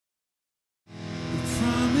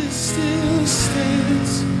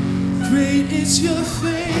It's your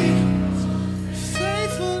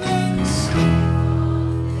faithfulness.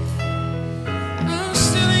 I'm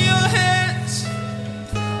still in your hands.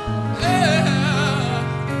 Yeah.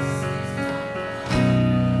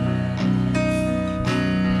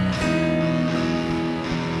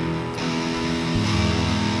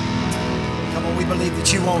 Come on, we believe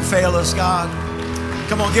that you won't fail us, God.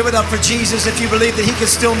 Come on, give it up for Jesus if you believe that he can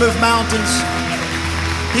still move mountains.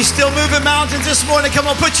 He's still moving mountains this morning. Come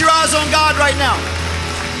on, put your eyes on God right now.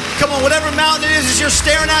 Come on, whatever mountain it is you're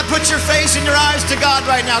staring at, put your face and your eyes to God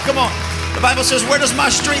right now. Come on. The Bible says, where does my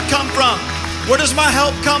strength come from? Where does my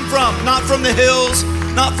help come from? Not from the hills,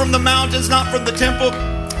 not from the mountains, not from the temple,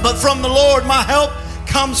 but from the Lord. My help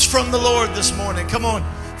comes from the Lord this morning. Come on.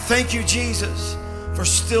 Thank you, Jesus, for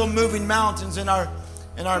still moving mountains in our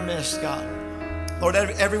midst, God. Lord,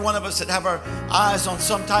 every one of us that have our eyes on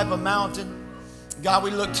some type of mountain, God,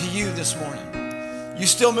 we look to you this morning. You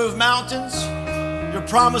still move mountains. Your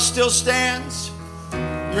promise still stands.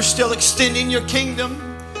 You're still extending your kingdom.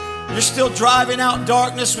 You're still driving out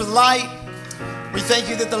darkness with light. We thank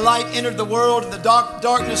you that the light entered the world and the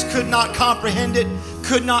darkness could not comprehend it,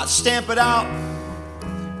 could not stamp it out.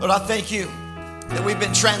 Lord, I thank you that we've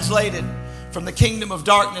been translated from the kingdom of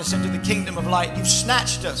darkness into the kingdom of light. You've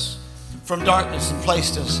snatched us from darkness and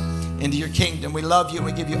placed us into your kingdom. We love you and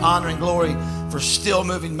we give you honor and glory for still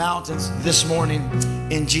moving mountains this morning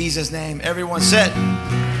in Jesus' name. Everyone said,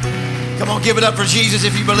 come on, give it up for Jesus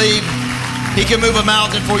if you believe he can move a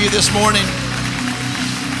mountain for you this morning.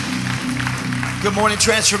 Good morning,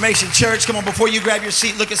 Transformation Church. Come on, before you grab your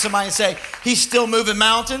seat, look at somebody and say, he's still moving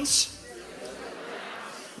mountains.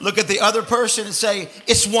 Look at the other person and say,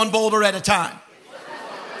 it's one boulder at a time.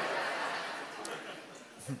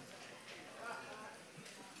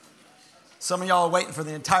 Some of y'all are waiting for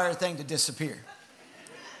the entire thing to disappear.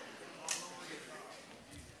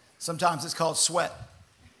 Sometimes it's called sweat.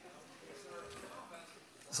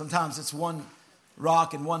 Sometimes it's one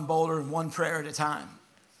rock and one boulder and one prayer at a time.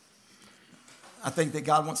 I think that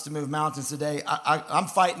God wants to move mountains today. I'm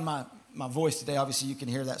fighting my voice today. Obviously, you can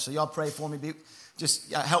hear that. So y'all pray for me.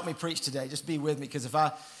 Just help me preach today. Just be with me because if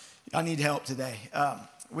I need help today.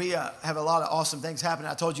 We have a lot of awesome things happening.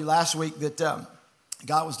 I told you last week that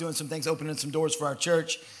God was doing some things, opening some doors for our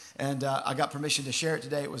church, and I got permission to share it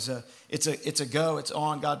today. It's a go. It's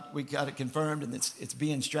on. God, we got it confirmed, and it's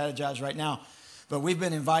being strategized right now. But we've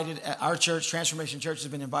been invited. Our church, Transformation Church,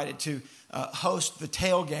 has been invited to host the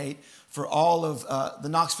tailgate for all of the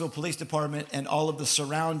Knoxville Police Department and all of the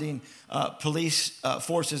surrounding police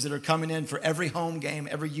forces that are coming in for every home game,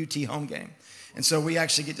 every UT home game. And so we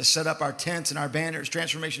actually get to set up our tents and our banners,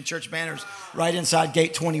 Transformation Church banners, right inside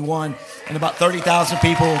Gate 21. And about 30,000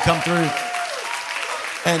 people will come through.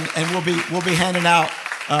 And we'll be handing out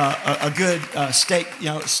a good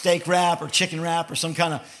steak wrap or chicken wrap or some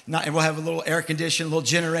kind of, and we'll have a little air conditioner, a little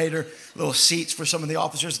generator, little seats for some of the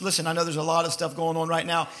officers. Listen, I know there's a lot of stuff going on right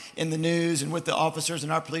now in the news and with the officers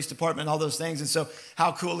in our police department and all those things. And so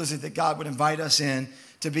how cool is it that God would invite us in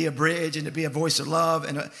to be a bridge and to be a voice of love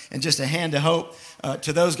and just a hand of hope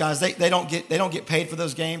to those guys. They don't get paid for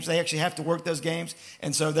those games. They actually have to work those games,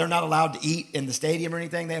 and so they're not allowed to eat in the stadium or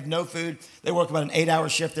anything. They have no food. They work about an 8-hour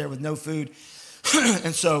shift there with no food,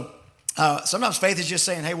 and so sometimes faith is just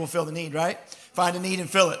saying, "Hey, we'll fill the need, right? Find a need and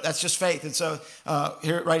fill it." That's just faith. And so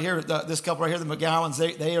right here, this couple right here, the McGowans,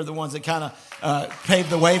 they are the ones that kind of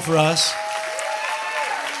paved the way for us.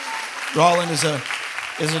 Roland is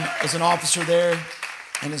an officer there.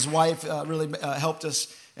 And his wife really helped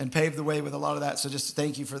us and paved the way with a lot of that. So just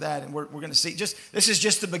thank you for that. And we're going to see, this is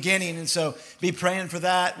just the beginning. And so be praying for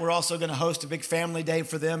that. We're also going to host a big family day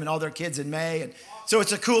for them and all their kids in May. And so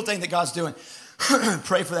it's a cool thing that God's doing.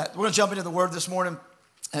 Pray for that. We're going to jump into the word this morning.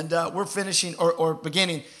 And we're finishing or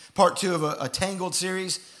beginning part 2 of a Tangled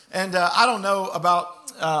series. And I don't know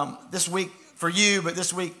about this week for you, but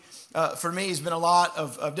this week for me has been a lot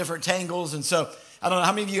of different tangles. And so I don't know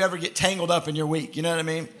how many of you ever get tangled up in your week, you know what I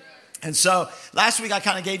mean? And so last week I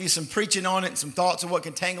kind of gave you some preaching on it and some thoughts of what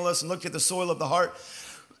can tangle us and looked at the soil of the heart.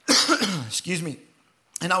 Excuse me.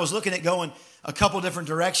 And I was looking at going a couple different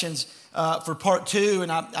directions for part 2,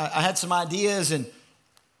 and I had some ideas and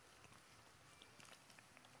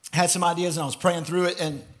I was praying through it,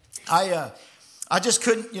 and I just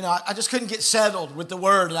couldn't get settled with the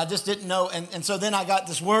word, and I just didn't know. And so then I got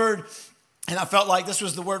this word. And I felt like this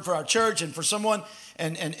was the word for our church and for someone.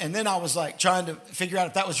 And then I was like trying to figure out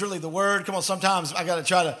if that was really the word. Come on, sometimes I got to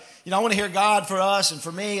try to, I want to hear God for us and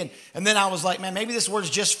for me. And then I was like, man, maybe this word's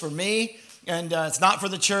just for me. And it's not for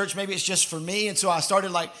the church. Maybe it's just for me. And so I started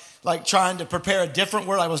like like trying to prepare a different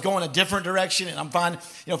word. I was going a different direction, and I'm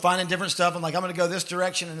finding different stuff. I'm like, I'm going to go this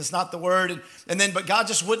direction, and it's not the word. But God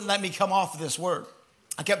just wouldn't let me come off of this word.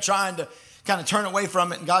 I kept trying to kind of turn away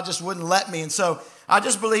from it, and God just wouldn't let me. And so I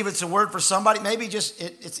just believe it's a word for somebody. Maybe just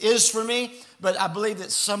it is for me, but I believe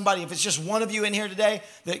that somebody, if it's just one of you in here today,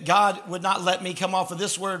 that God would not let me come off of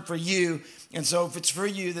this word for you. And so if it's for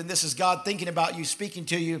you, then this is God thinking about you, speaking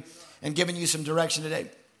to you, and giving you some direction today.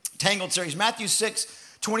 Tangled series, Matthew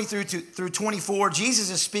 6, 20 through 24. Jesus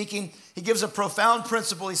is speaking. He gives a profound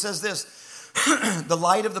principle. He says this, the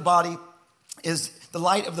light of the body is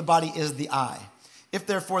the eye. If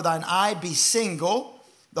therefore thine eye be single,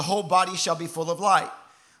 the whole body shall be full of light.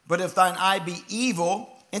 But if thine eye be evil,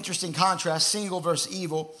 interesting contrast, single versus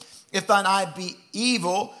evil. If thine eye be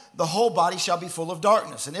evil, the whole body shall be full of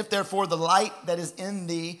darkness. And if therefore the light that is in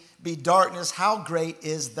thee be darkness, how great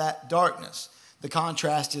is that darkness? The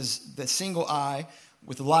contrast is the single eye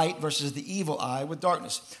with light versus the evil eye with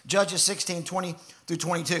darkness. Judges 16, 20 through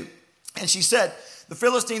 22. And she said, the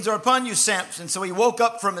Philistines are upon you, Samson. So he woke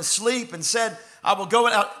up from his sleep and said, I will go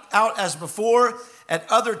out as before at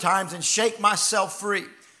other times and shake myself free.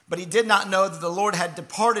 But he did not know that the Lord had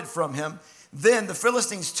departed from him. Then the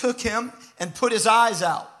Philistines took him and put his eyes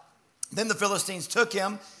out. Then the Philistines took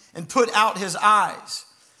him and put out his eyes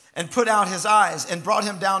and brought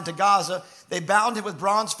him down to Gaza. They bound him with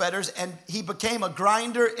bronze fetters, and he became a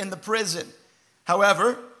grinder in the prison.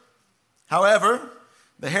 However,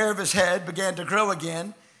 the hair of his head began to grow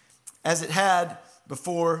again as it had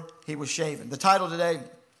before he was shaven. The title today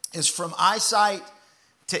is From Eyesight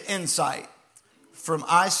to Insight. From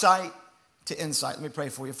eyesight to insight. Let me pray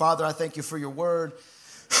for you. Father, I thank you for your word.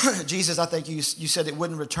 Jesus, I thank you. You said it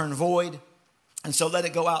wouldn't return void. And so let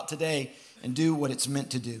it go out today and do what it's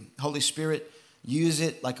meant to do. Holy Spirit, use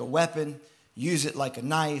it like a weapon. Use it like a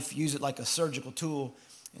knife. Use it like a surgical tool,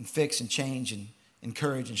 and fix and change and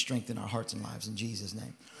encourage and strengthen our hearts and lives in Jesus'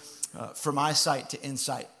 name. From eyesight to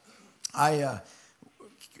insight. I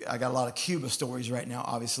got a lot of Cuba stories right now,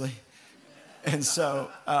 obviously. And so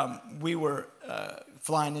we were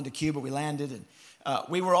flying into Cuba. We landed, and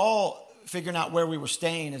we were all figuring out where we were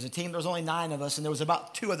staying as a team. There was only 9 of us, and there was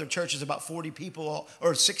about 2 other churches, about 40 people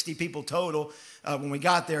or 60 people total. When we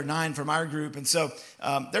got there, 9 from our group. And so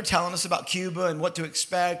they're telling us about Cuba and what to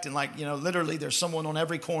expect. And literally there's someone on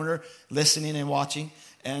every corner listening and watching.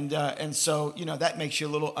 And so, that makes you a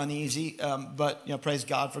little uneasy. But, praise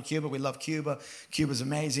God for Cuba. We love Cuba. Cuba's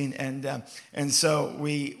amazing. And so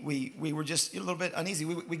we were just a little bit uneasy.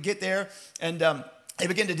 We get there, and they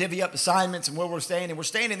begin to divvy up assignments and where we're staying. And we're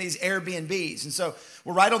staying in these Airbnbs. And so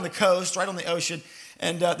we're right on the coast, right on the ocean.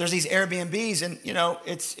 And there's these Airbnbs, and,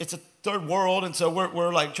 it's a third world. And so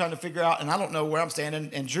we're like trying to figure out, and I don't know where I'm staying.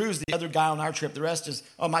 And Drew's the other guy on our trip. The rest is,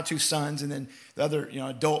 my 2 sons. And then the other,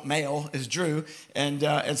 adult male is Drew. And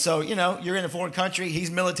so, you're in a foreign country. He's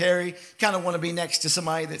military. Kind of want to be next to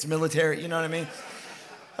somebody that's military. You know what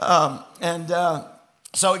I mean?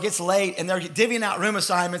 So it gets late, and they're divvying out room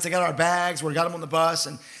assignments. They got our bags. We got them on the bus,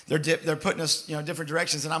 and they're putting us, different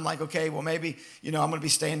directions. And I'm like, okay, well maybe, I'm going to be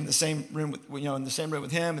staying in the same room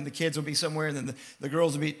with him, and the kids will be somewhere, and then the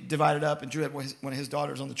girls will be divided up. And Drew had one of his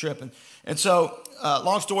daughters on the trip, and so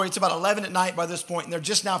long story. It's about 11 at night by this point, and they're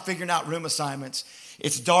just now figuring out room assignments.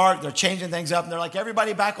 It's dark. They're changing things up, and they're like,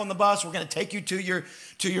 everybody back on the bus. We're going to take you to your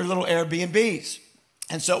little Airbnbs.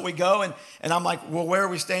 And so we go, and I'm like, well, where are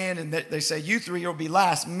we staying? And they say, you 3 will be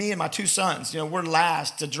last. Me and my 2 sons, we're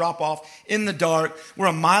last to drop off in the dark. We're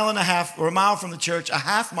a mile from the church, a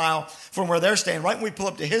half mile from where they're staying. Right when we pull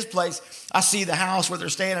up to his place, I see the house where they're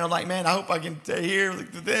staying, and I'm like, man, I hope I can stay here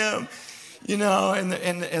with them. And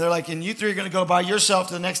they're like, and you 3 are going to go by yourself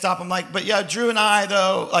to the next stop. I'm like, but yeah, Drew and I,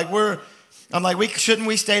 though, shouldn't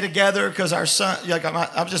we stay together? Because our son,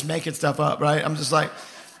 I'm just making stuff up, right? I'm just like,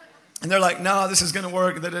 and they're like, no, this is going to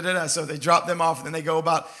work. So they drop them off, and then they go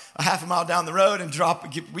about a half a mile down the road and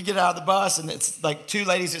we get out of the bus, and it's like 2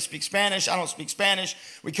 ladies that speak Spanish. I don't speak Spanish.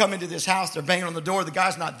 We come into this house. They're banging on the door. The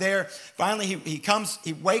guy's not there. Finally, he comes.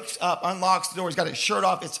 He wakes up, unlocks the door. He's got his shirt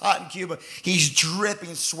off. It's hot in Cuba. He's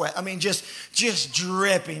dripping sweat. I mean, just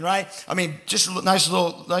dripping, right? I mean, just a nice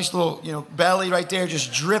little, belly right there,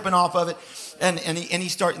 just dripping off of it. And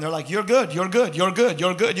they're like, you're good. You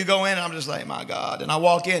go in, and I'm just like, my God. And I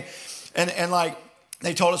walk in, and like,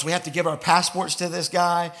 they told us we have to give our passports to this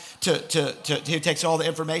guy who takes all the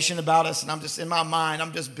information about us. And I'm just, in my mind,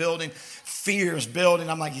 I'm just building fear is building.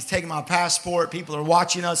 I'm like, he's taking my passport. People are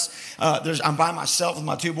watching us. I'm by myself with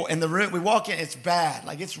my two boys. In the room, we walk in, it's bad.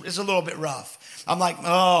 Like, it's a little bit rough. I'm like,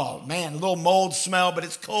 oh, man, a little mold smell, but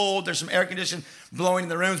it's cold. There's some air conditioning blowing in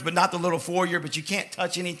the rooms, but not the little foyer, but you can't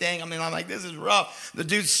touch anything. I mean, I'm like, this is rough. The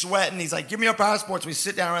dude's sweating. He's like, give me your passports. We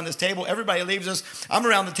sit down around this table. Everybody leaves us. I'm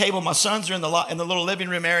around the table. My sons are in the little living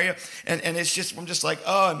room area, and it's just, I'm just like,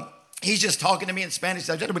 oh, and he's just talking to me in Spanish.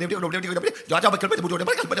 I'm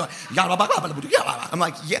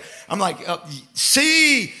like, yeah. I'm like,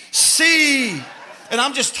 see. And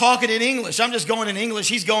I'm just talking in English. I'm just going in English.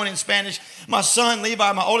 He's going in Spanish. My son,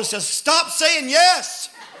 Levi, my oldest, says, stop saying yes.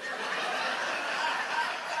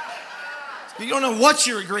 You don't know what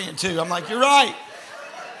you're agreeing to. I'm like, you're right.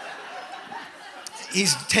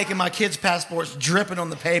 He's taking my kids' passports, dripping on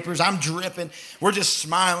the papers. I'm dripping. We're just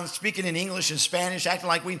smiling, speaking in English and Spanish, acting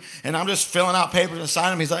like and I'm just filling out papers and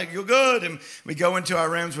signing them. He's like, you're good. And we go into our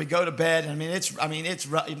rooms, we go to bed. It's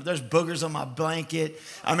there's boogers on my blanket.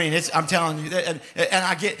 I'm telling you. And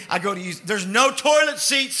I go to use, there's no toilet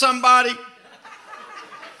seat, somebody.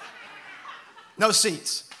 No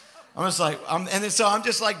seats. I'm just like, I'm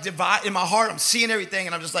just like divided in my heart. I'm seeing everything,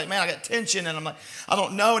 and I'm just like, man, I got tension, and I'm like, I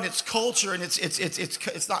don't know, and it's culture, and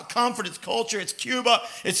it's not comfort, it's culture, it's Cuba,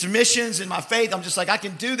 it's missions, and my faith. I'm just like, I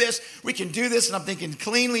can do this, we can do this, and I'm thinking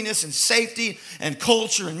cleanliness and safety and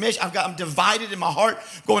culture and mission. I'm divided in my heart,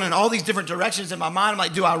 going in all these different directions in my mind. I'm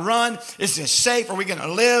like, do I run? Is this safe? Are we going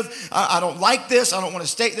to live? I don't like this. I don't want to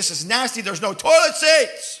stay. This is nasty. There's no toilet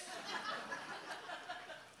seats.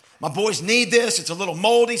 My boys need this. It's a little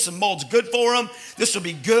moldy. Some mold's good for them. This will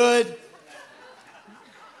be good.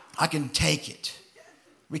 I can take it.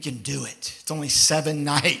 We can do it. It's only 7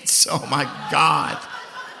 nights. Oh, my God.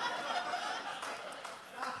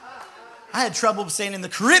 I had trouble staying in the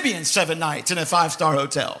Caribbean 7 nights in a 5-star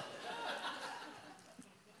hotel.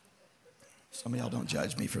 Some of y'all don't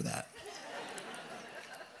judge me for that.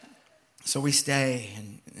 So we stay,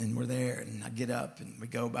 and we're there, and I get up, and we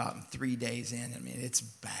go about 3 days in. It's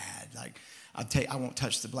bad. Like, I won't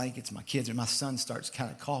touch the blankets. My kids, and my son starts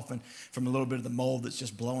kind of coughing from a little bit of the mold that's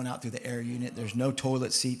just blowing out through the air unit. There's no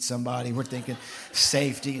toilet seat, somebody. We're thinking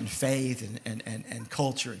safety and faith and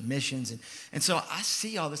culture and missions. And so I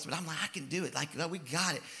see all this, but I'm like, I can do it. Like, we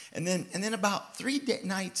got it. And then about 3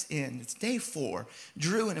 nights in, it's day 4,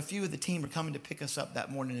 Drew and a few of the team are coming to pick us up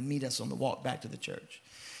that morning and meet us on the walk back to the church.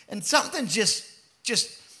 And something just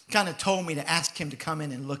kind of told me to ask him to come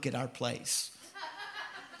in and look at our place.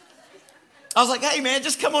 I was like, hey, man,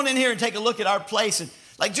 just come on in here and take a look at our place. And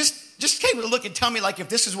like, just came to look and tell me, like, if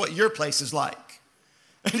this is what your place is like.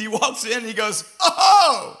 And he walks in and he goes,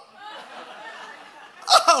 oh,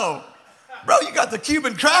 bro, you got the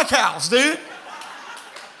Cuban crack house, dude.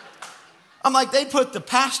 I'm like, they put the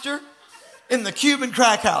pastor in the Cuban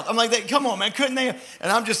crack house. I'm like, come on, man, couldn't they?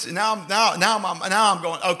 And I'm just, now I'm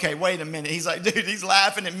going, okay, wait a minute. He's like, dude, he's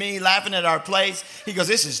laughing at me, laughing at our place. He goes,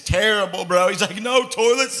 this is terrible, bro. He's like, no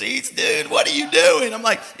toilet seats, dude. What are you doing? I'm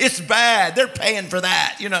like, it's bad. They're paying for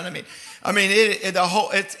that. You know what I mean?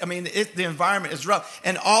 The environment is rough.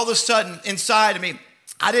 And all of a sudden, inside of me,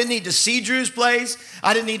 I didn't need to see Drew's place.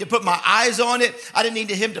 I didn't need to put my eyes on it. I didn't need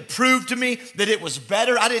him to prove to me that it was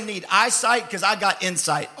better. I didn't need eyesight because I got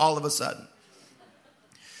insight all of a sudden.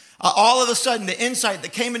 All of a sudden, the insight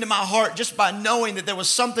that came into my heart just by knowing that there was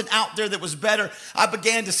something out there that was better, I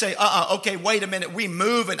began to say, okay, wait a minute. We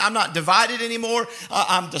move, and I'm not divided anymore.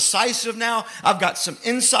 I'm decisive now. I've got some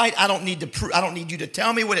insight. I don't need you to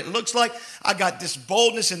tell me what it looks like. I got this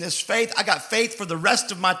boldness and this faith. I got faith for the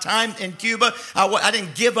rest of my time in Cuba. I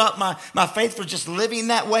didn't give up my faith for just living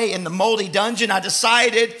that way in the moldy dungeon. I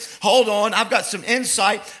decided, hold on, I've got some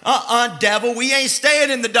insight. Devil, we ain't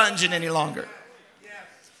staying in the dungeon any longer.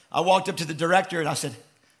 I walked up to the director and I said,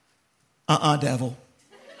 devil.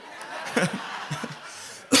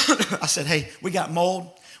 I said, hey, we got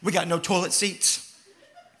mold. We got no toilet seats.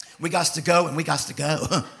 We got to go and we got to go.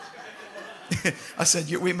 I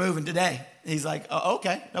said, we moving today. He's like,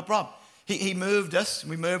 okay, no problem. He moved us.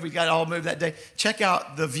 We got all moved that day. Check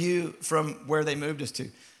out the view from where they moved us to.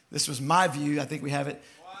 This was my view. I think we have it.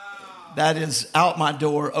 That is out my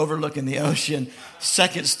door, overlooking the ocean.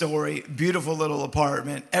 2nd story, beautiful little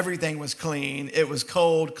apartment. Everything was clean. It was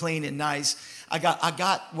cold, clean, and nice. I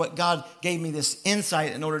got what God gave me, this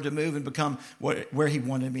insight in order to move and become where he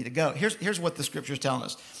wanted me to go. Here's what the scripture is telling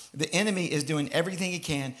us. The enemy is doing everything he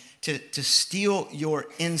can to steal your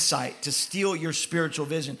insight, to steal your spiritual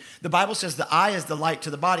vision. The Bible says the eye is the light to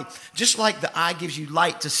the body. Just like the eye gives you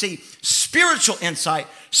light to see, spiritual insight,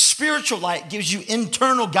 spiritual light gives you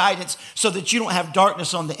internal guidance so that you don't have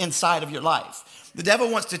darkness on the inside of your life. The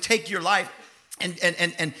devil wants to take your life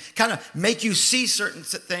and kind of make you see certain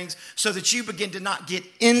things so that you begin to not get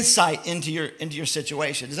insight into your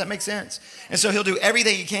situation. Does that make sense? And so he'll do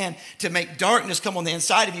everything he can to make darkness come on the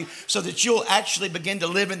inside of you so that you'll actually begin to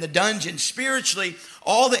live in the dungeon. Spiritually,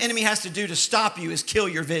 all the enemy has to do to stop you is kill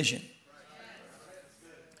your vision.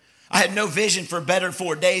 I had no vision for better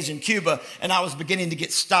 4 days in Cuba, and I was beginning to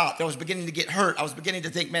get stopped. I was beginning to get hurt. I was beginning to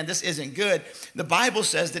think, man, this isn't good. The Bible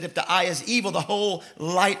says that if the eye is evil, the whole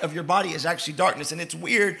light of your body is actually darkness. And it's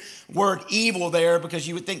weird word evil there, because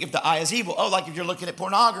you would think if the eye is evil, like if you're looking at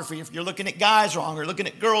pornography, if you're looking at guys wrong, or looking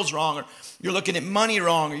at girls wrong, or you're looking at money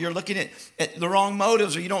wrong, or you're looking at the wrong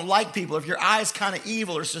motives, or you don't like people, if your eye is kind of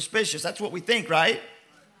evil or suspicious, that's what we think, right?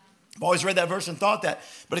 I've always read that verse and thought that.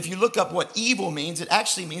 But if you look up what evil means, it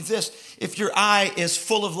actually means this. If your eye is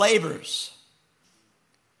full of labors,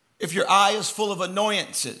 if your eye is full of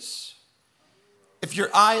annoyances, if your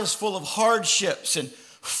eye is full of hardships and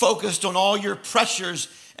focused on all your pressures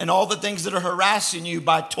and all the things that are harassing you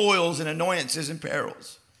by toils and annoyances and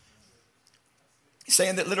perils.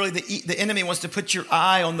 Saying that literally the enemy wants to put your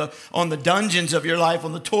eye on the dungeons of your life,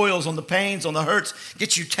 on the toils, on the pains, on the hurts,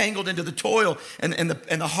 get you tangled into the toil and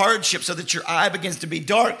the hardship so that your eye begins to be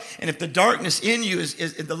dark. And if the darkness in you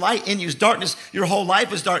is the light in you is darkness, your whole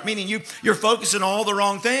life is dark, meaning you're focusing on all the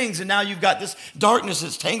wrong things. And now you've got this darkness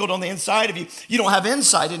that's tangled on the inside of you. You don't have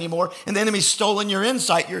insight anymore. And the enemy's stolen your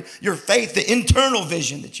insight, your faith, the internal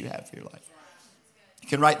vision that you have for your life. You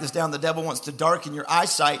can write this down. The devil wants to darken your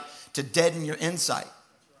eyesight to deaden your insight.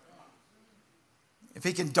 If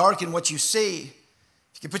he can darken what you see,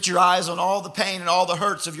 if you can put your eyes on all the pain and all the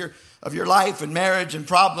hurts of your life and marriage and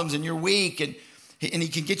problems, and you're weak, and he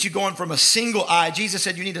can get you going from a single eye. Jesus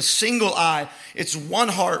said you need a single eye. It's one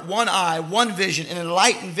heart, one eye, one vision, an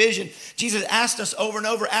enlightened vision. Jesus asked us over and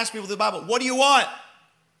over, asked people in the Bible, what do you want?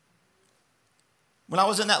 When I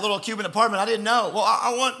was in that little Cuban apartment, I didn't know. Well,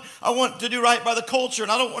 I want to do right by the culture, and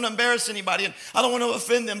I don't want to embarrass anybody, and I don't want to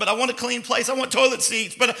offend them, but I want a clean place. I want toilet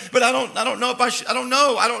seats, but I don't know if I should. I don't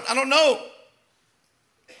know.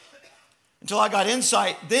 Until I got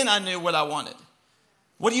insight, then I knew what I wanted.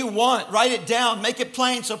 What do you want? Write it down. Make it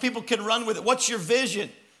plain so people can run with it. What's your vision?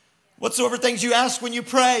 Whatsoever things you ask when you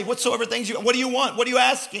pray. What do you want? What are you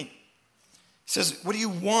asking? He says, what do you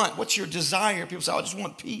want? What's your desire? People say, I just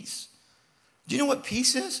want peace. Do you know what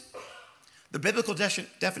peace is? The biblical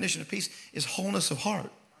definition of peace is wholeness of heart.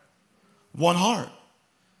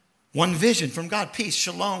 One vision from God. Peace,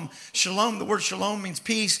 shalom. Shalom, the word shalom means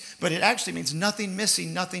peace, but it actually means nothing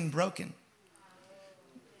missing, nothing broken.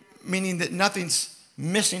 Meaning that nothing's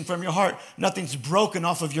missing from your heart. Nothing's broken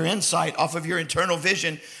off of your insight, off of your internal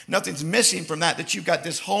vision. Nothing's missing from that you've got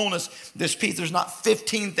this wholeness, this peace. There's not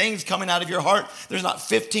 15 things coming out of your heart. There's not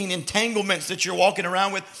 15 entanglements that you're walking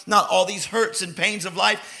around with. Not all these hurts and pains of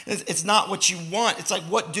life. It's not what you want. It's like,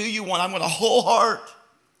 what do you want? I want a whole heart.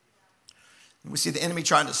 And we see the enemy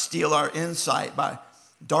trying to steal our insight by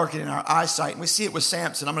darkening our eyesight. And we see it with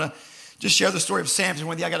Samson. I'm going to just share the story of Samson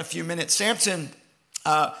with you. I got a few minutes. Samson,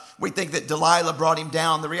 we think that Delilah brought him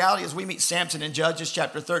down. The reality is we meet Samson in Judges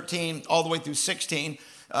chapter 13 all the way through 16.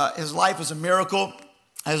 His life was a miracle.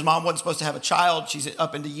 His mom wasn't supposed to have a child. She's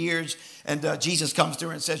up into years. And Jesus comes to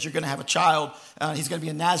her and says, you're going to have a child. He's going to be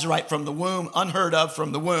a Nazarite from the womb, unheard of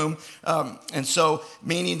from the womb. And so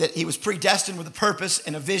meaning that he was predestined with a purpose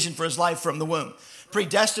and a vision for his life from the womb.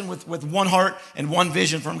 Predestined with one heart and one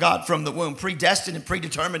vision from God from the womb. Predestined and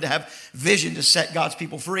predetermined to have vision to set God's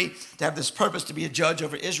people free, to have this purpose to be a judge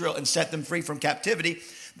over Israel and set them free from captivity.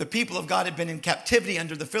 The people of God had been in captivity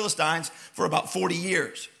under the Philistines for about 40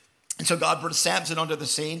 years. And so God brought Samson onto the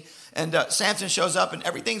scene. And Samson shows up and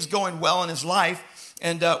everything's going well in his life.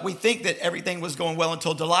 And we think that everything was going well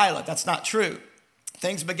until Delilah. That's not true.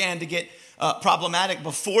 Things began to get problematic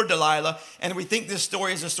before Delilah. And we think this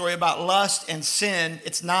story is a story about lust and sin.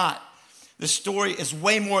 It's not. The story is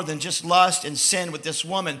way more than just lust and sin with this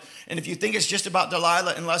woman. And if you think it's just about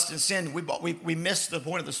Delilah and lust and sin, we miss the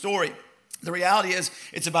point of the story. The reality is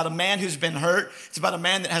it's about a man who's been hurt. It's about a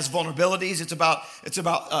man that has vulnerabilities. It's about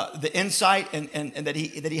the insight and that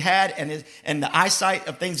he had and the eyesight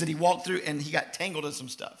of things that he walked through, and he got tangled in some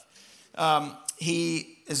stuff.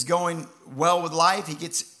 He is going well with life.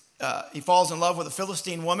 He falls in love with a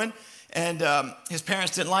Philistine woman, and his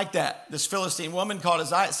parents didn't like that. This Philistine woman caught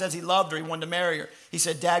his eye. It says he loved her. He wanted to marry her. He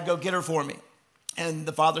said, Dad, go get her for me. And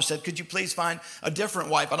the father said, could you please find a different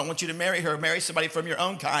wife? I don't want you to marry her. Marry somebody from your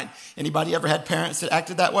own kind. Anybody ever had parents that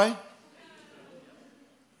acted that way?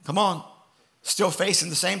 Come on. Still facing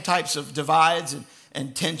the same types of divides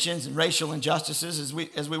and tensions and racial injustices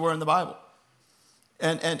as we were in the Bible.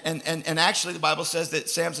 And actually, the Bible says that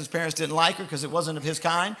Samson's parents didn't like her because it wasn't of his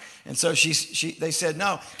kind. And so they said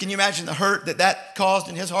no. Can you imagine the hurt that caused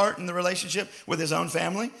in his heart in the relationship with his own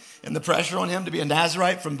family? And the pressure on him to be a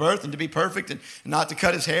Nazirite from birth and to be perfect and not to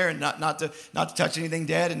cut his hair and not to touch anything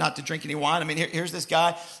dead and not to drink any wine. I mean, here's this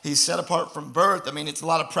guy. He's set apart from birth. I mean, it's a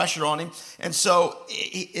lot of pressure on him. And so,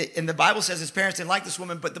 and the Bible says his parents didn't like this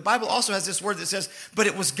woman. But the Bible also has this word that says, but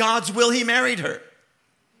it was God's will he married her.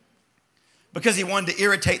 Because he wanted to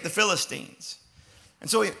irritate the Philistines. And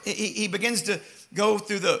so he begins to go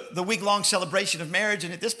through the week-long celebration of marriage.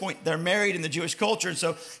 And at this point, they're married in the Jewish culture. And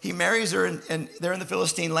so he marries her, and they're in the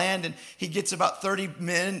Philistine land. And he gets about 30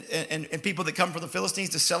 men and people that come from the Philistines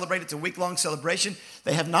to celebrate. It's a week-long celebration.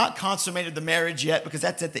 They have not consummated the marriage yet because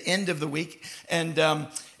that's at the end of the week.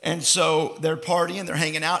 And so they're partying, they're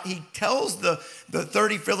hanging out. He tells the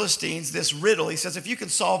 30 Philistines this riddle. He says, if you can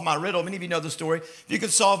solve my riddle, many of you know the story. If you can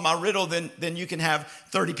solve my riddle, then you can have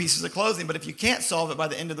 30 pieces of clothing. But if you can't solve it by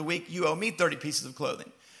the end of the week, you owe me 30 pieces of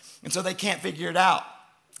clothing. And so they can't figure it out.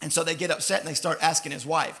 And so they get upset and they start asking his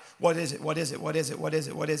wife, what is it? What is it? What is it? What is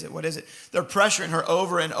it? What is it? What is it? They're pressuring her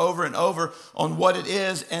over and over and over on what it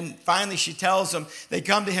is. And finally she tells them, they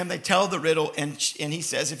come to him, they tell the riddle. And he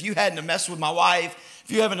says, if you hadn't have messed with my wife, if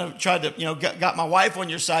you haven't tried to, got my wife on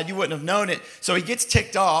your side, you wouldn't have known it. So he gets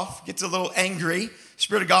ticked off, gets a little angry.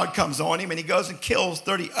 Spirit of God comes on him and he goes and kills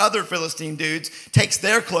 30 other Philistine dudes, takes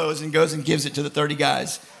their clothes and goes and gives it to the 30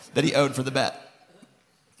 guys that he owed for the bet.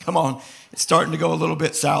 Come on, it's starting to go a little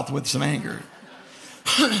bit south with some anger.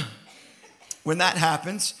 When that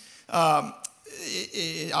happens,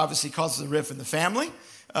 it obviously causes a rift in the family.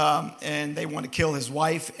 And they want to kill his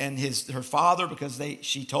wife and her father because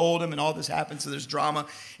she told him, and all this happens. So there's drama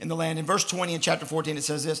in the land. In verse 20 in chapter 14, it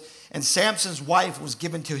says this, and Samson's wife was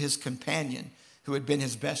given to his companion who had been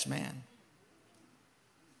his best man.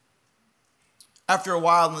 After a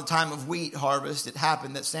while, in the time of wheat harvest, it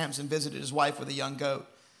happened that Samson visited his wife with a young goat.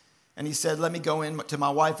 And he said, let me go in to my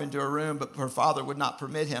wife into her room, but her father would not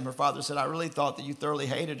permit him. Her father said, I really thought that you thoroughly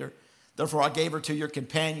hated her. Therefore, I gave her to your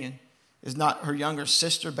companion. Is not her younger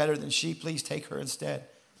sister better than she? Please take her instead.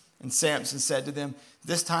 And Samson said to them,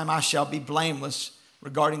 this time I shall be blameless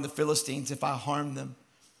regarding the Philistines if I harm them.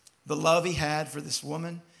 The love he had for this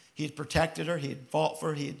woman, he had protected her, he had fought for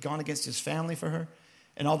her, he had gone against his family for her.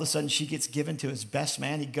 And all of a sudden she gets given to his best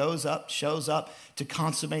man. He goes up, shows up to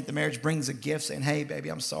consummate the marriage, brings a gift saying, hey, baby,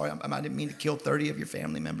 I'm sorry. I didn't mean to kill 30 of your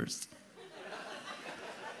family members.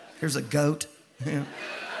 Here's a goat.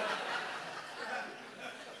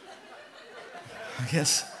 I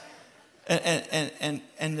guess.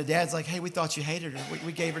 And the dad's like, hey, we thought you hated her.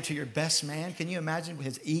 We gave her to your best man. Can you imagine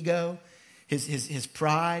his ego, his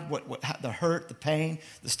pride, the hurt, the pain,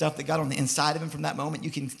 the stuff that got on the inside of him from that moment?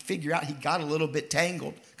 You can figure out he got a little bit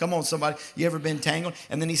tangled. Come on, somebody. You ever been tangled?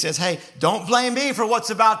 And then he says, hey, don't blame me for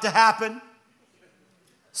what's about to happen.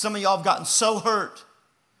 Some of y'all have gotten so hurt.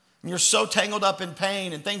 And you're so tangled up in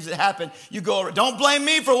pain and things that happen. You go, don't blame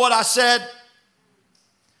me for what I said.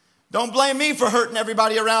 Don't blame me for hurting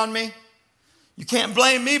everybody around me. You can't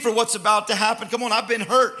blame me for what's about to happen. Come on, I've been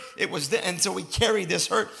hurt. And so we carry this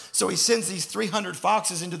hurt. So he sends these 300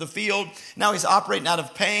 foxes into the field. Now he's operating out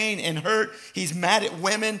of pain and hurt. He's mad at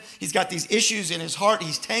women. He's got these issues in his heart.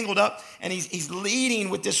 He's tangled up and he's leading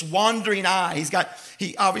with this wandering eye.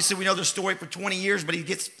 Obviously we know the story for 20 years, but he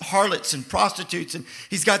gets harlots and prostitutes and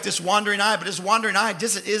he's got this wandering eye, but his wandering eye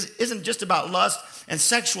isn't just about lust and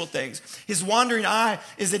sexual things. His wandering eye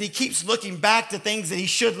is that he keeps looking back to things that he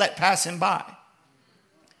should let pass him by.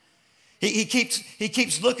 He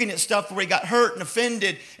keeps looking at stuff where he got hurt and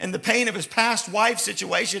offended and the pain of his past wife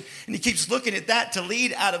situation. And he keeps looking at that to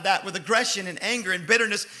lead out of that with aggression and anger and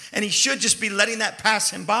bitterness. And he should just be letting that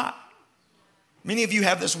pass him by. Many of you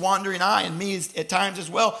have this wandering eye, and me at times as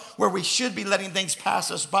well, where we should be letting things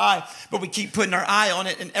pass us by, but we keep putting our eye on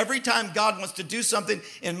it. And every time God wants to do something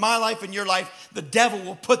in my life and your life, the devil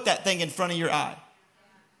will put that thing in front of your eye.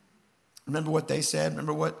 Remember what they said.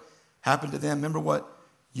 Remember what happened to them. Remember what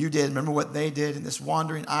you did. Remember what they did. And this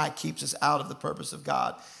wandering eye keeps us out of the purpose of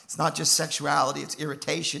God. It's not just sexuality. It's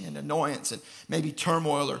irritation and annoyance and maybe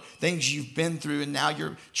turmoil or things you've been through. And now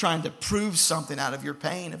you're trying to prove something out of your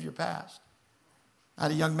pain of your past. I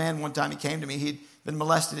had a young man one time, he came to me. He'd been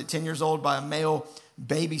molested at 10 years old by a male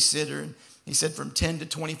babysitter. And he said from 10 to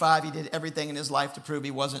 25, he did everything in his life to prove he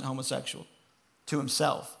wasn't homosexual to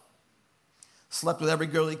himself. Slept with every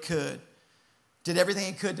girl he could. Did everything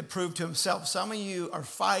he could to prove to himself. Some of you are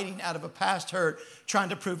fighting out of a past hurt, trying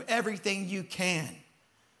to prove everything you can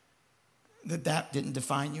that didn't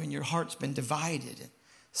define you, and your heart's been divided.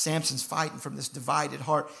 Samson's fighting from this divided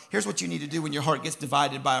heart. Here's what you need to do when your heart gets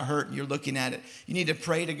divided by a hurt and you're looking at it. You need to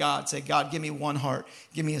pray to God. Say, God, give me one heart.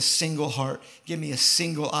 Give me a single heart. Give me a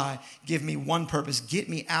single eye. Give me one purpose. Get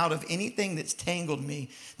me out of anything that's tangled me,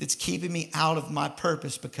 that's keeping me out of my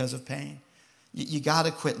purpose because of pain. You got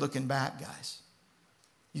to quit looking back, guys.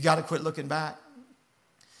 You got to quit looking back.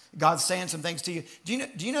 God's saying some things to you.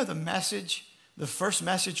 Do you know the message, the first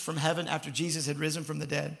message from heaven after Jesus had risen from the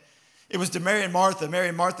dead? It was to Mary and Martha. Mary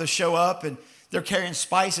and Martha show up and they're carrying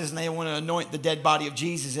spices and they want to anoint the dead body of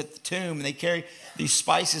Jesus at the tomb. And they carry these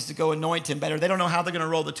spices to go anoint him better. They don't know how they're going to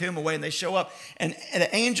roll the tomb away. And they show up and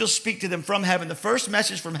the angels speak to them from heaven. The first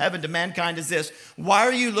message from heaven to mankind is this: why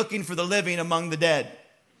are you looking for the living among the dead?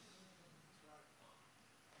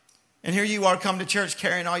 And here you are, come to church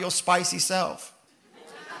carrying all your spicy self.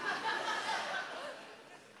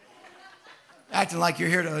 Acting like you're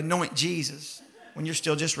here to anoint Jesus when you're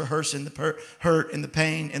still just rehearsing the hurt and the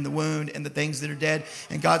pain and the wound and the things that are dead.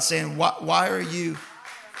 And God's saying, why are you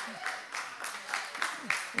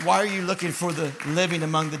looking for the living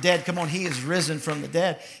among the dead? Come on, he is risen from the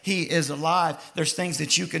dead. He is alive. There's things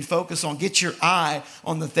that you can focus on. Get your eye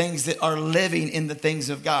on the things that are living in the things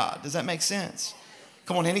of God. Does that make sense?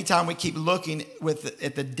 Come on, anytime we keep looking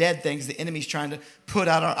at the dead things, the enemy's trying to put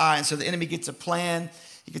out our eye. And so the enemy gets a plan.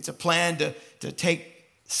 He gets a plan to take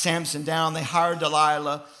Samson down. They hired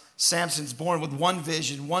Delilah. Samson's born with one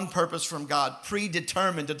vision, one purpose from God,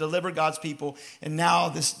 predetermined to deliver God's people. And now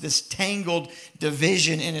this tangled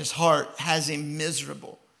division in his heart has him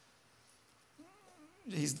miserable.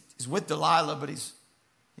 He's with Delilah, but he's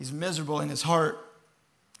miserable in his heart.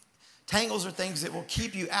 Tangles are things that will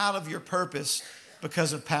keep you out of your purpose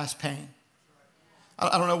because of past pain.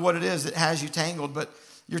 I don't know what it is that has you tangled, but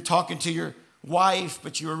you're talking to your wife,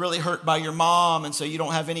 but you were really hurt by your mom, and so you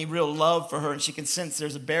don't have any real love for her, and she can sense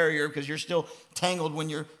there's a barrier because you're still tangled when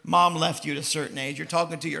your mom left you at a certain age. You're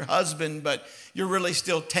talking to your husband, but you're really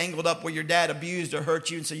still tangled up where your dad abused or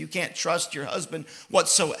hurt you, and so you can't trust your husband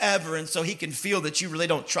whatsoever, and so he can feel that you really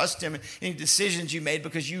don't trust him in any decisions you made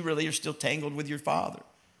because you really are still tangled with your father.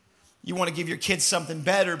 You want to give your kids something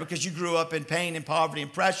better because you grew up in pain and poverty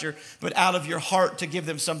and pressure, but out of your heart to give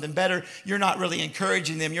them something better, you're not really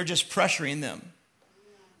encouraging them, you're just pressuring them.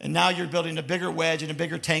 And now you're building a bigger wedge and a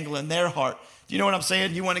bigger tangle in their heart. Do you know what I'm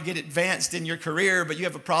saying? You want to get advanced in your career, but you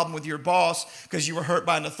have a problem with your boss because you were hurt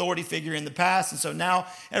by an authority figure in the past. And so now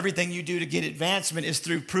everything you do to get advancement is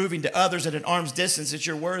through proving to others at an arm's distance that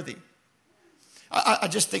you're worthy. I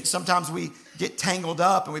just think sometimes we get tangled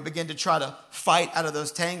up and we begin to try to fight out of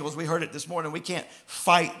those tangles. We heard it this morning. We can't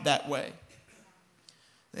fight that way.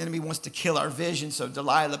 The enemy wants to kill our vision, so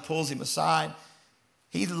Delilah pulls him aside.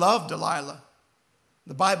 He loved Delilah.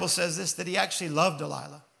 The Bible says this, that he actually loved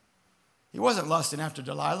Delilah. He wasn't lusting after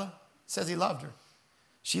Delilah. It says he loved her.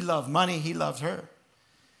 She loved money. He loved her.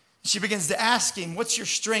 She begins to ask him, what's your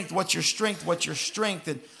strength? What's your strength? What's your strength?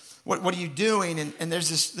 And what are you doing? And there's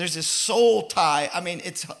this soul tie. I mean,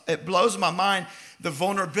 it blows my mind, the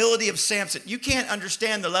vulnerability of Samson. You can't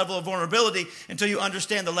understand the level of vulnerability until you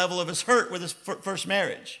understand the level of his hurt with his first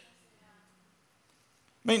marriage.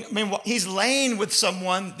 I mean, he's laying with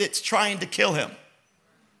someone that's trying to kill him.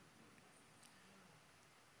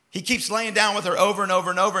 He keeps laying down with her over and over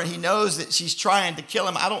and over, and he knows that she's trying to kill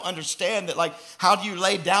him. I don't understand that. Like, how do you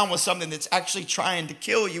lay down with something that's actually trying to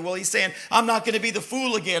kill you? Well, he's saying, I'm not going to be the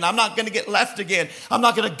fool again. I'm not going to get left again. I'm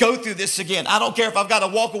not going to go through this again. I don't care if I've got to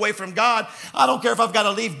walk away from God. I don't care if I've got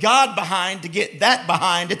to leave God behind to get that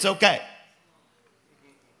behind. It's okay.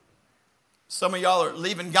 Some of y'all are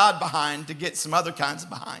leaving God behind to get some other kinds of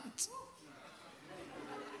behinds.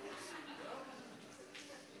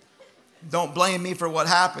 Don't blame me for what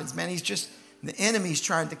happens, man. The enemy's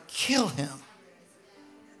trying to kill him.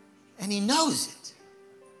 And he knows it.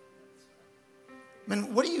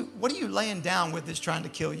 Man, what are you laying down with that's trying to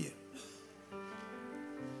kill you?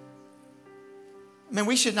 Man,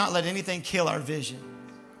 we should not let anything kill our vision.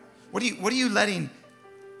 What are you letting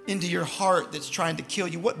into your heart that's trying to kill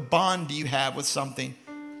you? What bond do you have with something?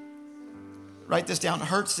 Write this down.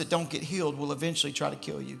 Hurts that don't get healed will eventually try to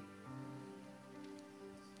kill you.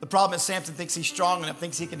 The problem is Samson thinks he's strong enough,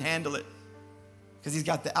 thinks he can handle it because he's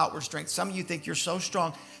got the outward strength. Some of you think you're so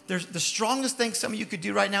strong. The strongest thing some of you could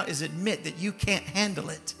do right now is admit that you can't handle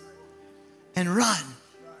it and run.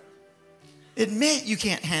 Admit you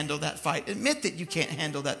can't handle that fight. Admit that you can't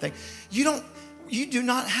handle that thing. You do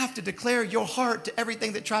not have to declare your heart to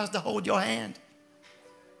everything that tries to hold your hand.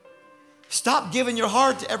 Stop giving your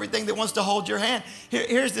heart to everything that wants to hold your hand.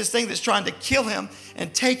 Here's this thing that's trying to kill him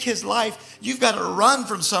and take his life. You've got to run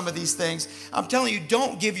from some of these things. I'm telling you,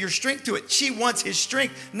 don't give your strength to it. She wants his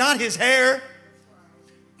strength, not his hair.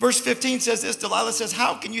 Verse 15 says this, Delilah says,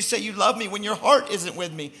 how can you say you love me when your heart isn't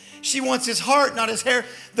with me? She wants his heart, not his hair.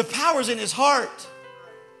 The power's in his heart.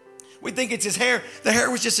 We think it's his hair. The hair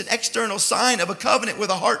was just an external sign of a covenant with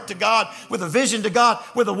a heart to God, with a vision to God,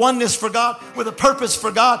 with a oneness for God, with a purpose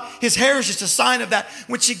for God. His hair is just a sign of that.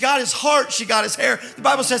 When she got his heart, she got his hair. The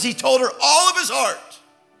Bible says he told her all of his heart.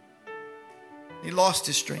 He lost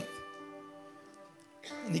his strength.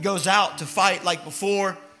 And he goes out to fight like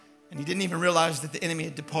before, and he didn't even realize that the enemy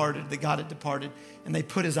had departed, that God had departed, and they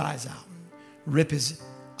put his eyes out, rip his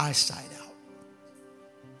eyesight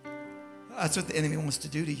out. That's what the enemy wants to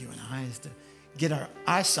do to you and I, is to get our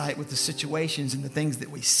eyesight with the situations and the things that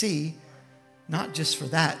we see, not just for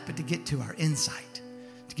that, but to get to our insight,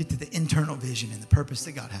 to get to the internal vision and the purpose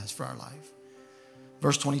that God has for our life.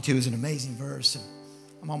 Verse 22 is an amazing verse, and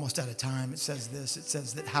I'm almost out of time. It says this, it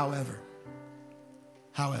says that however,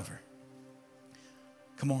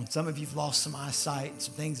 come on, some of you've lost some eyesight and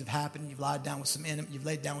some things have happened. You've laid down with some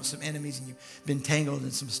enemies and you've been tangled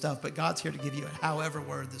in some stuff, but God's here to give you a however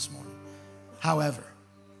word this morning. However,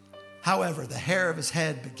 the hair of his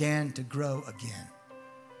head began to grow again.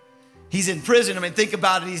 He's in prison. I mean, think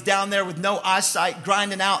about it. He's down there with no eyesight,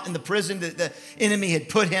 grinding out in the prison that the enemy had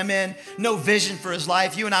put him in. No vision for his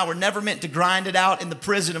life. You and I were never meant to grind it out in the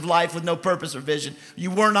prison of life with no purpose or vision.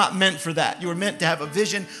 You were not meant for that. You were meant to have a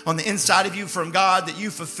vision on the inside of you from God that you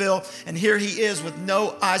fulfill. And here he is with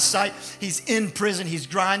no eyesight. He's in prison. He's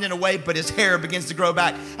grinding away, but his hair begins to grow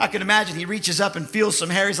back. I can imagine he reaches up and feels some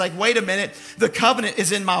hair. He's like, wait a minute. The covenant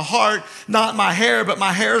is in my heart, not my hair, but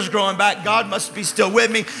my hair is growing back. God must be still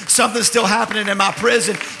with me. Something's still happening in my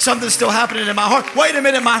prison. Something's still happening in my heart. Wait a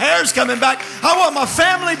minute, my hair's coming back. I want my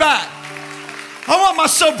family back. I want my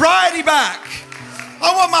sobriety back.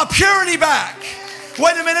 I want my purity back.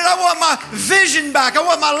 Wait a minute, I want my vision back. I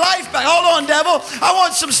want my life back. Hold on, devil. I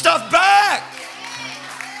want some stuff back.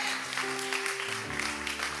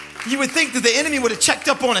 You would think that the enemy would have checked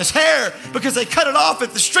up on his hair because they cut it off.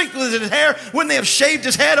 If the strength was in his hair, wouldn't they have shaved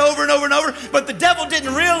his head over and over and over? But the devil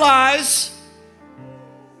didn't realize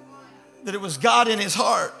that it was God in his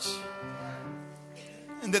heart.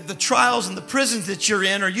 And that the trials and the prisons that you're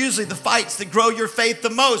in are usually the fights that grow your faith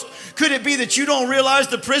the most. Could it be that you don't realize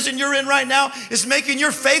the prison you're in right now is making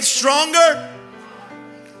your faith stronger?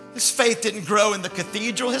 His faith didn't grow in the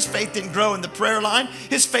cathedral. His faith didn't grow in the prayer line.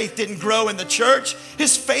 His faith didn't grow in the church.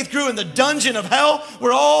 His faith grew in the dungeon of hell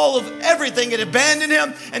where all of everything had abandoned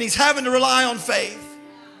him and he's having to rely on faith.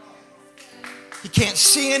 He can't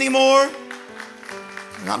see anymore.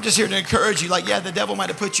 I'm just here to encourage you. Like, yeah, the devil might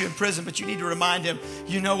have put you in prison, but you need to remind him,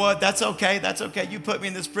 you know what? That's okay. That's okay. You put me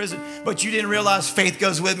in this prison, but you didn't realize faith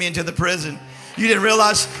goes with me into the prison. You didn't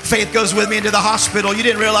realize faith goes with me into the hospital. You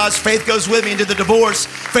didn't realize faith goes with me into the divorce.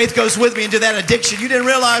 Faith goes with me into that addiction. You didn't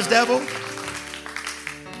realize, devil.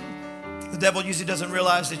 The devil usually doesn't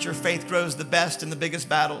realize that your faith grows the best in the biggest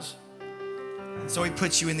battles. And so he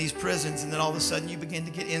puts you in these prisons, and then all of a sudden you begin to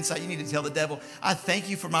get insight. You need to tell the devil, I thank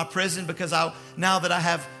you for my prison because now that I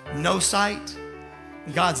have no sight,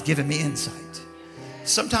 God's given me insight.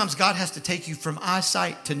 Sometimes God has to take you from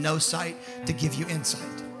eyesight to no sight to give you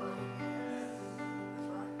insight.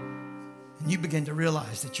 And you begin to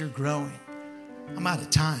realize that you're growing. I'm out of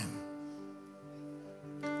time.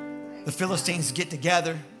 The Philistines get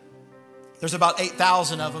together. There's about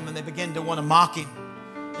 8,000 of them, and they begin to want to mock him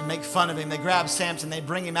and make fun of him. They grab Samson, they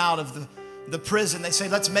bring him out of the prison. They say,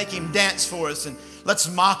 let's make him dance for us and let's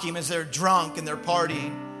mock him as they're drunk and they're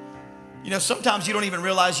partying. You know, sometimes you don't even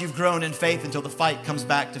realize you've grown in faith until the fight comes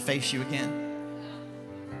back to face you again.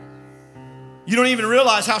 You don't even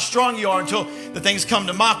realize how strong you are until the things come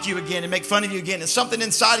to mock you again and make fun of you again. And something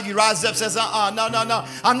inside of you rises up and says, no.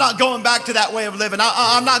 I'm not going back to that way of living.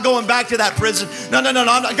 I'm not going back to that prison. No. I'm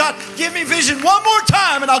not. God, give me vision one more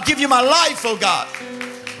time and I'll give you my life, oh God.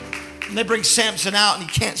 And they bring Samson out and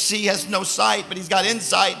he can't see, he has no sight, but he's got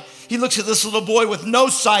insight. He looks at this little boy with no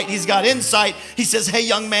sight. He's got insight. He says, hey,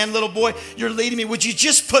 young man, little boy, you're leading me. Would you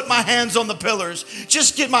just put my hands on the pillars?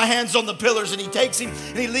 Just get my hands on the pillars. And he takes him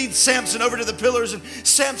and he leads Samson over to the pillars. And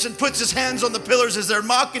Samson puts his hands on the pillars as they're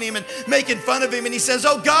mocking him and making fun of him. And he says,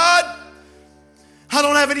 oh, God, I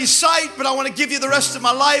don't have any sight, but I want to give you the rest of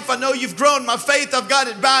my life. I know you've grown my faith. I've got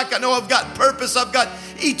it back. I know I've got purpose. I've got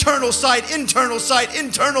eternal sight,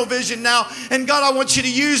 internal vision now. And God, I want you to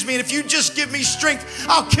use me. And if you just give me strength,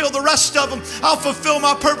 I'll kill the rest of them. I'll fulfill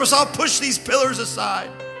my purpose. I'll push these pillars aside.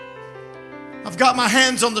 I've got my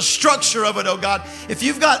hands on the structure of it, oh God. If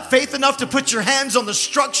you've got faith enough to put your hands on the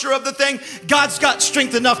structure of the thing, God's got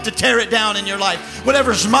strength enough to tear it down in your life.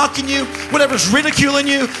 Whatever's mocking you, whatever's ridiculing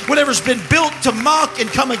you, whatever's been built to mock and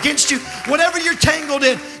come against you, whatever you're tangled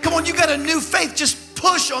in, come on, you got a new faith. Just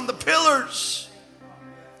push on the pillars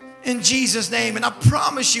in Jesus' name. And I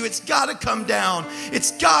promise you, it's got to come down.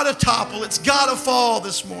 It's got to topple. It's got to fall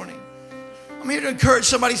this morning. I'm here to encourage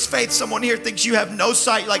somebody's faith. Someone here thinks you have no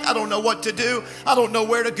sight. Like, I don't know what to do. I don't know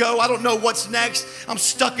where to go. I don't know what's next. I'm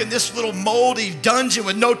stuck in this little moldy dungeon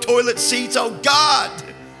with no toilet seats. Oh, God.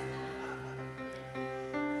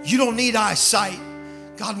 You don't need eyesight.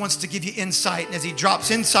 God wants to give you insight. And as he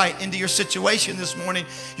drops insight into your situation this morning,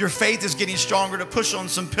 your faith is getting stronger to push on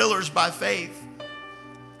some pillars by faith.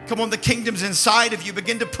 Come on, the kingdom's inside of you.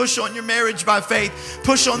 Begin to push on your marriage by faith.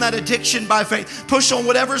 Push on that addiction by faith. Push on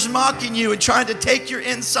whatever's mocking you and trying to take your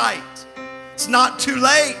insight. It's not too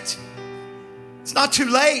late. It's not too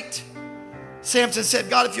late. Samson said,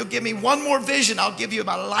 God, if you'll give me one more vision, I'll give you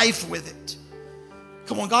my life with it.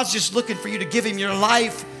 Come on, God's just looking for you to give him your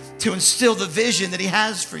life to instill the vision that he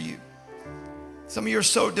has for you. Some of you are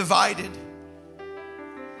so divided.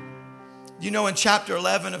 You know, in chapter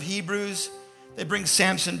 11 of Hebrews, they bring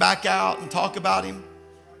Samson back out and talk about him.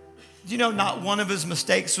 Do you know not one of his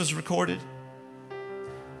mistakes was recorded?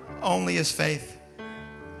 Only his faith.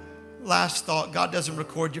 Last thought, God doesn't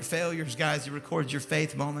record your failures, guys. He records your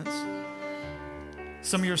faith moments.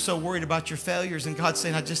 Some of you are so worried about your failures, and God's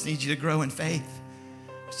saying, I just need you to grow in faith.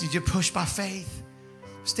 I just need you to push by faith.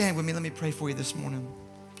 Stand with me. Let me pray for you this morning.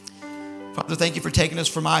 Father, thank you for taking us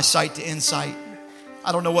from eyesight to insight.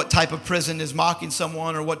 I don't know what type of prison is mocking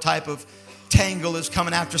someone or what type of tangle is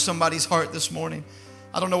coming after somebody's heart this morning.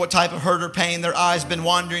 I don't know what type of hurt or pain their eyes been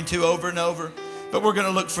wandering to over and over. But we're going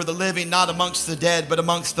to look for the living, not amongst the dead, but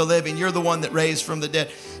amongst the living. You're the one that raised from the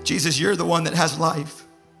dead. Jesus, you're the one that has life.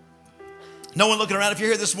 No one looking around. If you're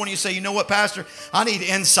here this morning, you say, you know what, Pastor? I need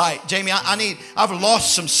insight. Jamie, I've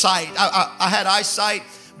lost some sight. I had eyesight,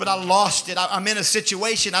 but I lost it. I'm in a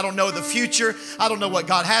situation. I don't know the future. I don't know what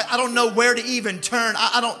God has. I don't know where to even turn.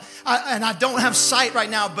 I don't have sight right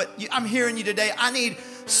now, but I'm hearing you today. I need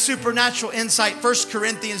supernatural insight. 1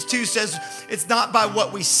 Corinthians 2 says it's not by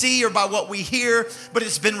what we see or by what we hear, but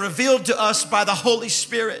it's been revealed to us by the Holy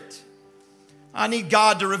Spirit. I need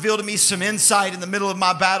God to reveal to me some insight in the middle of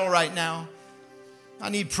my battle right now. I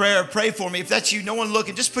need prayer. Pray for me. If that's you, no one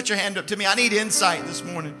looking, just put your hand up to me. I need insight this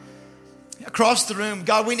morning. Across the room,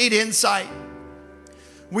 God, we need insight.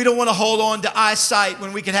 We don't want to hold on to eyesight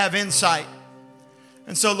when we can have insight.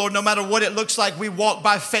 And so, Lord, no matter what it looks like, we walk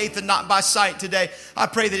by faith and not by sight today. I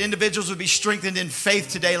pray that individuals would be strengthened in faith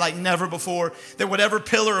today like never before. That whatever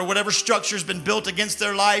pillar or whatever structure has been built against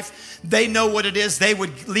their life, they know what it is. They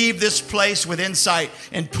would leave this place with insight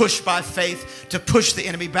and push by faith to push the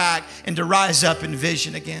enemy back and to rise up in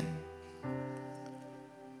vision again.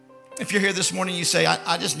 If you're here this morning, you say,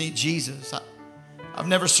 I just need Jesus. I've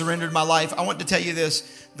never surrendered my life. I want to tell you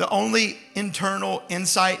this. The only internal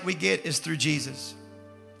insight we get is through Jesus.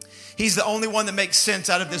 He's the only one that makes sense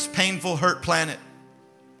out of this painful, hurt planet.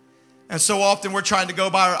 And so often we're trying to go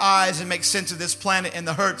by our eyes and make sense of this planet and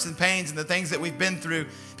the hurts and pains and the things that we've been through.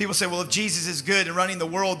 People say, well, if Jesus is good and running the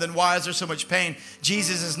world, then why is there so much pain?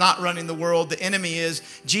 Jesus is not running the world. The enemy is.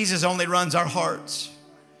 Jesus only runs our hearts.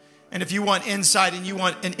 And if you want insight and you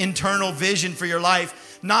want an internal vision for your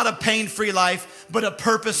life, not a pain-free life, but a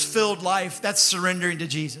purpose-filled life, that's surrendering to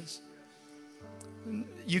Jesus.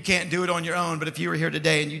 You can't do it on your own, but if you were here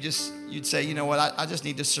today and you'd say, you know what, I just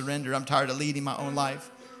need to surrender. I'm tired of leading my own life.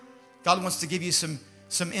 God wants to give you some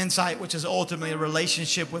insight, which is ultimately a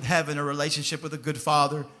relationship with heaven, a relationship with a good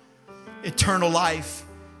Father, eternal life,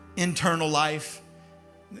 internal life.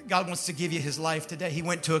 God wants to give you his life today. He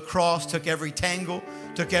went to a cross, took every tangle,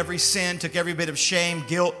 took every sin, took every bit of shame,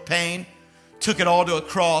 guilt, pain, took it all to a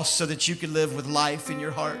cross so that you could live with life in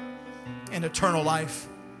your heart and eternal life.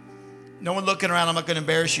 No one looking around. I'm not going to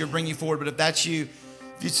embarrass you or bring you forward, but if that's you,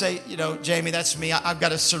 if you say, you know, Jamie, that's me. I've got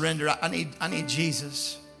to surrender. I need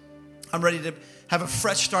Jesus. I'm ready to have a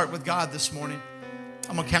fresh start with God this morning.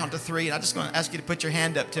 I'm going to count to 3, and I'm just going to ask you to put your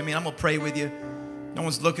hand up to me, and I'm going to pray with you. No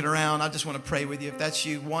one's looking around. I just want to pray with you. If that's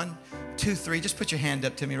you, 1, 2, 3, just put your hand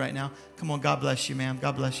up to me right now. Come on, God bless you, ma'am.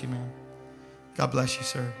 God bless you, ma'am. God bless you,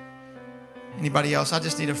 sir. Anybody else? I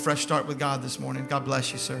just need a fresh start with God this morning. God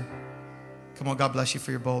bless you, sir. Come on, God bless you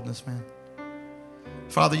for your boldness, man.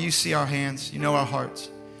 Father, you see our hands. You know our hearts.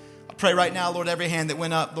 I pray right now, Lord, every hand that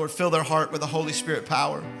went up, Lord, fill their heart with the Holy Spirit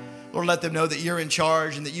power. Lord, let them know that you're in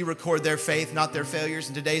charge and that you record their faith, not their failures.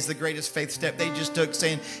 And today's the greatest faith step they just took,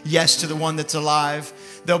 saying yes to the one that's alive.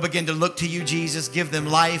 They'll begin to look to you, Jesus. Give them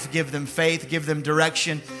life, give them faith, give them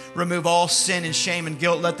direction. Remove all sin and shame and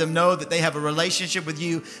guilt. Let them know that they have a relationship with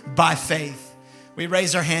you by faith. We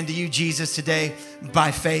raise our hand to you, Jesus, today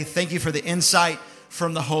by faith. Thank you for the insight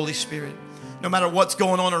from the Holy Spirit. no matter what's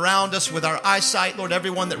going on around us with our eyesight. Lord,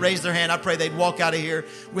 everyone that raised their hand, I pray they'd walk out of here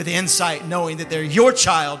with insight, knowing that they're your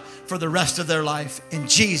child for the rest of their life. In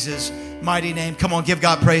Jesus' mighty name. Come on, give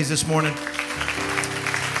God praise this morning.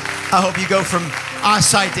 I hope you go from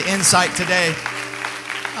eyesight to insight today.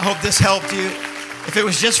 I hope this helped you. If it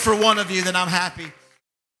was just for one of you, then I'm happy.